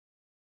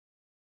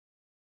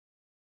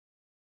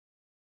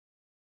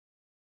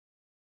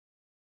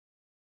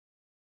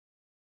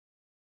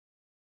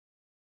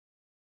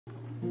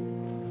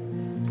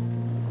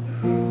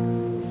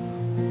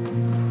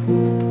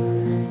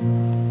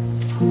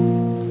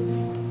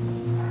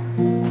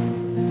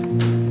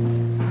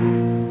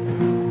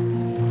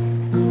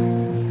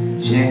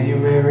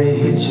January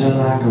hit you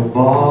like a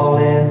ball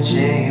and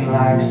chain,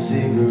 like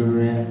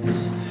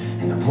cigarettes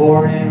in the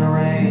pouring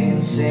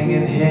rain,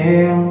 singing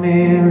Hail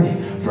Mary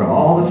for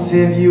all the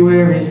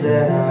Februarys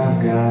that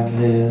I've got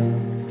left.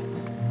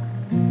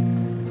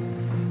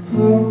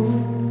 Ooh.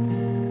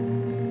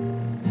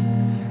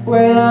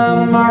 Well,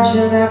 I'm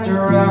marching after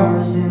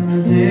hours in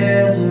the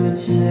desert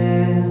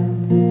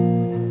sand.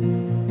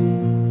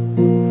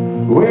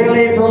 Well,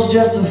 April's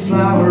just a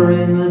flower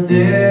in the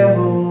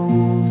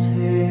devil's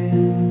hand.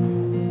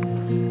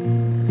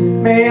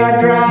 May I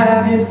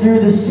drive you through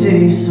the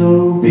city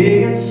so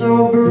big and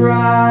so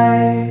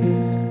bright.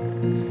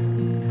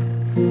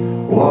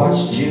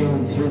 Watch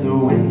June through the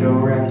window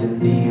wrapped in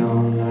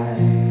neon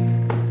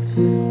lights.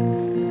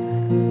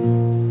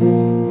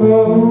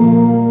 Oh.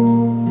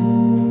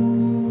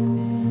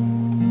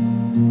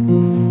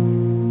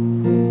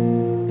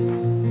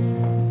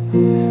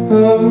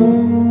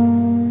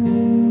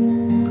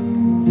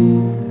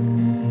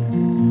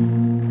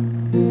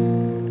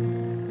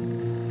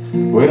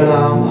 Well,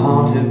 I'm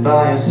haunted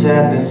by a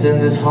sadness in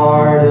this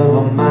heart of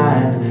a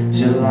mine.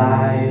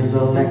 July is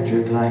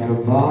electric like a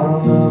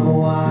bottle of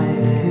wine,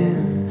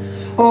 and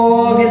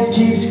August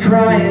keeps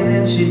crying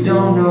and she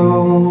don't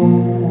know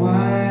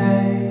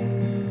why.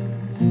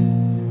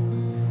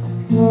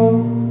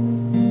 Oh.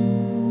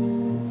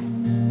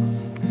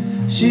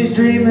 She's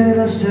dreaming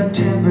of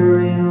September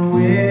in a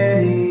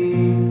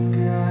wedding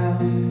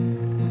gown.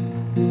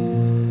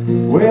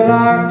 Well,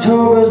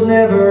 October's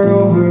never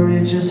over,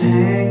 it just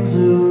hangs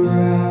around.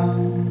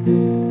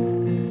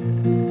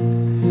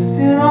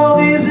 And all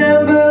these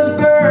embers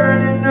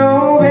burn in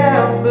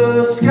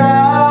November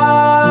skies.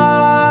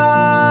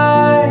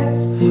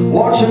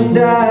 Watch them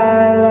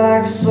die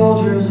like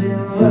soldiers in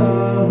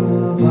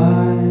lullabies.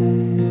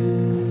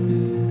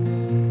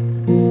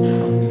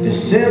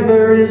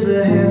 December is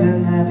a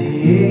heaven that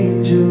the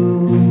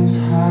angels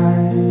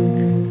hide.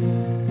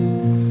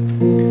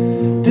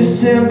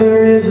 December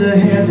is a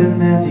heaven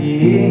that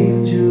the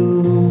angels